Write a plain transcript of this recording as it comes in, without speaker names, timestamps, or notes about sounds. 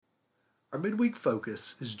Our midweek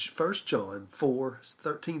focus is 1 John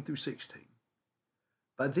 4:13 through 16.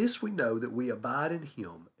 By this we know that we abide in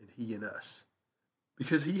him and he in us,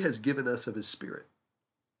 because he has given us of his Spirit.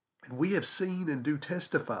 And we have seen and do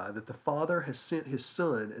testify that the Father has sent his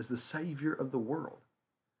Son as the Savior of the world.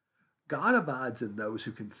 God abides in those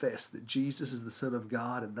who confess that Jesus is the Son of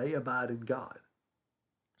God, and they abide in God.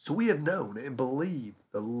 So we have known and believed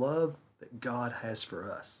the love that God has for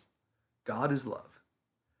us. God is love.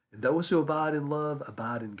 And those who abide in love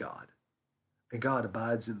abide in God, and God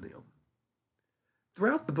abides in them.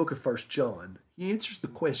 Throughout the book of 1 John, he answers the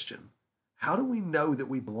question, how do we know that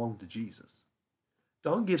we belong to Jesus?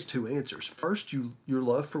 John gives two answers. First, your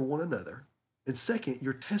love for one another, and second,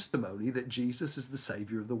 your testimony that Jesus is the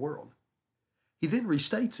Savior of the world. He then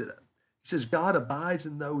restates it. He says, God abides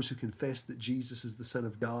in those who confess that Jesus is the Son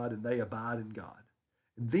of God, and they abide in God.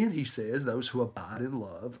 And then he says, those who abide in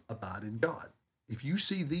love abide in God. If you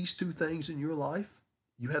see these two things in your life,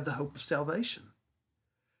 you have the hope of salvation.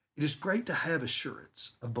 It is great to have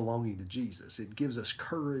assurance of belonging to Jesus. It gives us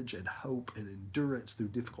courage and hope and endurance through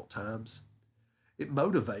difficult times. It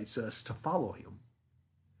motivates us to follow him.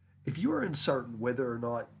 If you are uncertain whether or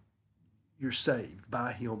not you're saved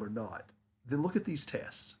by him or not, then look at these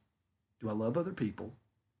tests. Do I love other people?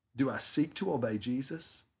 Do I seek to obey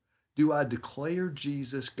Jesus? Do I declare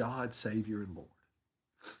Jesus God, Savior, and Lord?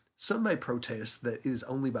 Some may protest that it is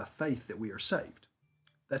only by faith that we are saved.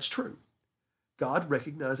 That's true. God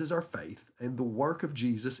recognizes our faith, and the work of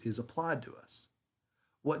Jesus is applied to us.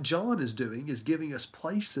 What John is doing is giving us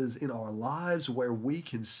places in our lives where we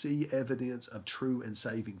can see evidence of true and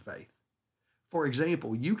saving faith. For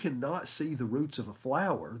example, you cannot see the roots of a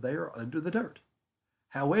flower, they are under the dirt.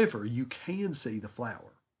 However, you can see the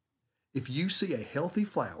flower. If you see a healthy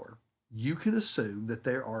flower, you can assume that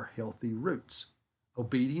there are healthy roots.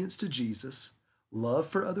 Obedience to Jesus, love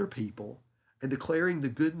for other people, and declaring the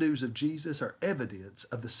good news of Jesus are evidence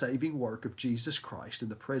of the saving work of Jesus Christ in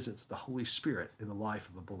the presence of the Holy Spirit in the life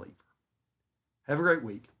of a believer. Have a great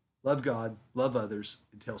week. Love God, love others,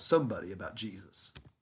 and tell somebody about Jesus.